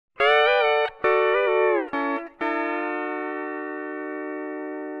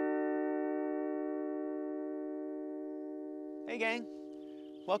gang,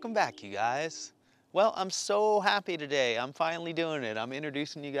 welcome back you guys. Well, I'm so happy today. I'm finally doing it. I'm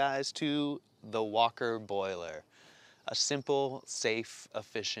introducing you guys to the Walker Boiler, a simple, safe,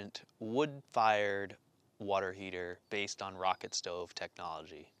 efficient, wood-fired water heater based on rocket stove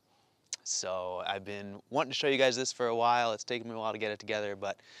technology. So I've been wanting to show you guys this for a while. It's taken me a while to get it together,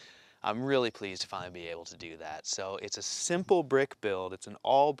 but I'm really pleased to finally be able to do that. So it's a simple brick build. It's an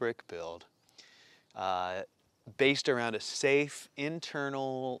all brick build. Based around a safe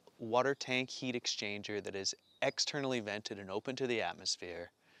internal water tank heat exchanger that is externally vented and open to the atmosphere,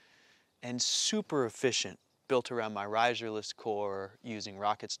 and super efficient, built around my riserless core using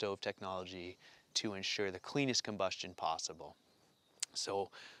rocket stove technology to ensure the cleanest combustion possible. So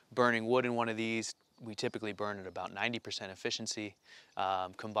burning wood in one of these, we typically burn at about 90% efficiency.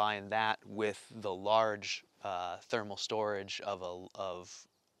 Combine that with the large thermal storage of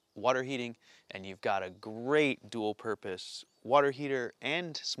water heating, and you've got a great dual purpose water heater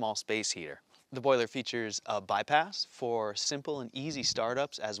and small space heater. The boiler features a bypass for simple and easy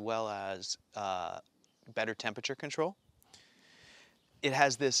startups, as well as better temperature control. It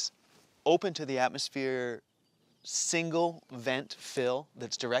has this open to the atmosphere single vent fill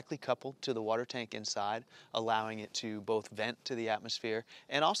that's directly coupled to the water tank inside, allowing it to both vent to the atmosphere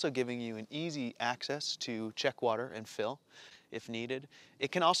and also giving you an easy access to check water and fill if needed. It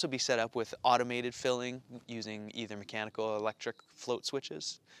can also be set up with automated filling using either mechanical or electric float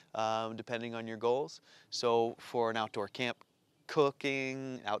switches, depending on your goals. So for an outdoor camp,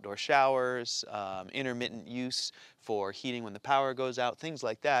 cooking, outdoor showers, intermittent use for heating when the power goes out, things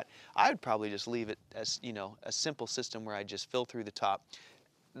like that, I would probably just leave it as, a simple system where I just fill through the top.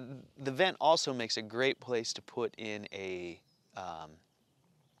 The vent also makes a great place to put in a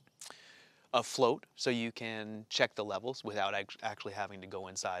float, so you can check the levels without actually having to go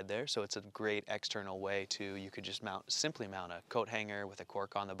inside there. So it's a great external way to, you could just simply mount a coat hanger with a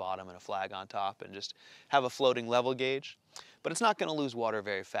cork on the bottom and a flag on top and just have a floating level gauge. But it's not going to lose water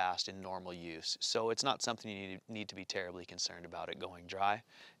very fast in normal use, so it's not something you need to be terribly concerned about it going dry.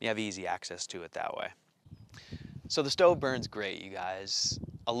 You have easy access to it that way. So the stove burns great, you guys.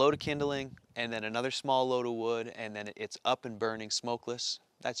 A load of kindling, and then another small load of wood, and then it's up and burning smokeless.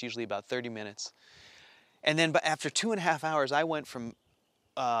 That's usually about 30 minutes. And then but after 2.5 hours, I went from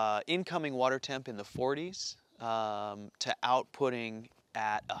incoming water temp in the 40s to outputting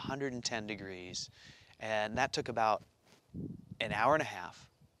at 110 degrees. And that took about an hour and a half.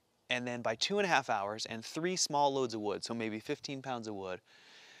 And then by 2.5 hours and 3 small loads of wood, so maybe 15 pounds of wood,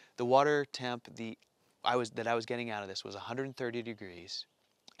 the water temp I was getting out of this was 130 degrees.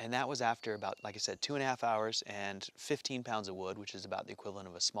 And that was after about, like I said, 2.5 hours and 15 pounds of wood, which is about the equivalent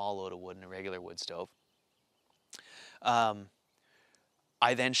of a small load of wood in a regular wood stove. I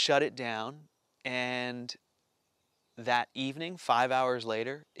then shut it down, and that evening, 5 hours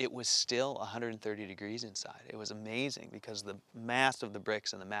later, it was still 130 degrees inside. It was amazing because the mass of the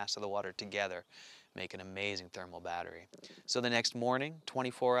bricks and the mass of the water together make an amazing thermal battery. So the next morning,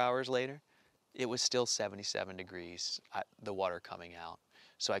 24 hours later, it was still 77 degrees, the water coming out.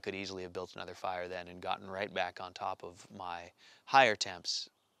 So I could easily have built another fire then and gotten right back on top of my higher temps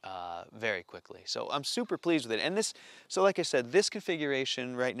very quickly. So I'm super pleased with it. And so like I said, this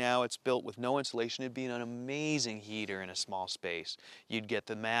configuration right now, it's built with no insulation. It'd be an amazing heater in a small space. You'd get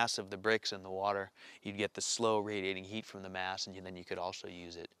the mass of the bricks and the water. You'd get the slow radiating heat from the mass, and then you could also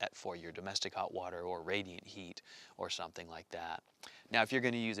use it for your domestic hot water or radiant heat or something like that. Now, if you're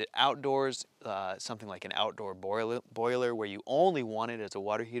going to use it outdoors, something like an outdoor boiler where you only want it as a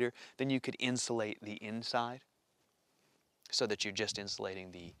water heater, then you could insulate the inside so that you're just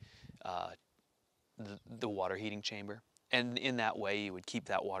insulating the water heating chamber. And in that way, you would keep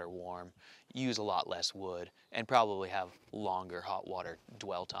that water warm, use a lot less wood, and probably have longer hot water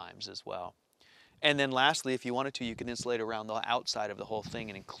dwell times as well. And then lastly, if you wanted to, you can insulate around the outside of the whole thing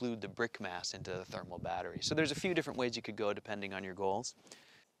and include the brick mass into the thermal battery. So there's a few different ways you could go depending on your goals.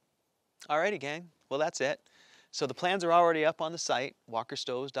 Alrighty, gang. Well, that's it. So the plans are already up on the site,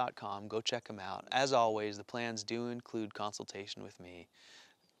 walkerstoves.com. Go check them out. As always, the plans do include consultation with me.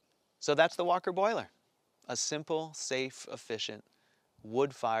 So that's the Walker Boiler, a simple, safe, efficient,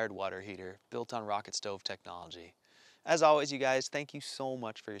 wood-fired water heater built on rocket stove technology. As always, you guys, thank you so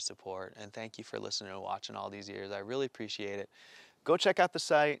much for your support, and thank you for listening and watching all these years. I really appreciate it. Go check out the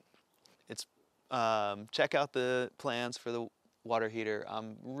site. Check out the plans for the water heater.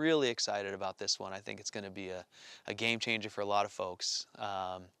 I'm really excited about this one. I think it's going to be a game changer for a lot of folks.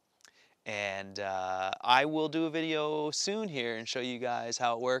 I will do a video soon here and show you guys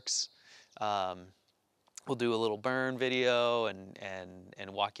how it works. We'll do a little burn video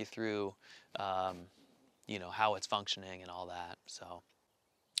and walk you through you know, how it's functioning and all that. So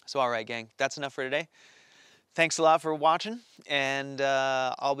all right, gang, that's enough for today. Thanks a lot for watching, and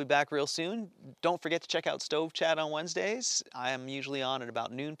I'll be back real soon. Don't forget to check out Stove Chat on Wednesdays. I am usually on at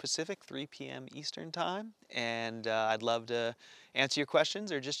about noon Pacific, 3 p.m. Eastern Time, and I'd love to answer your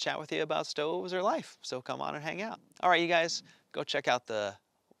questions or just chat with you about stoves or life. So come on and hang out. All right, you guys, go check out the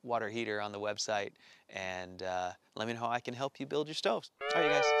water heater on the website, and let me know how I can help you build your stoves. All right,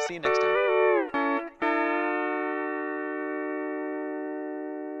 you guys, see you next time.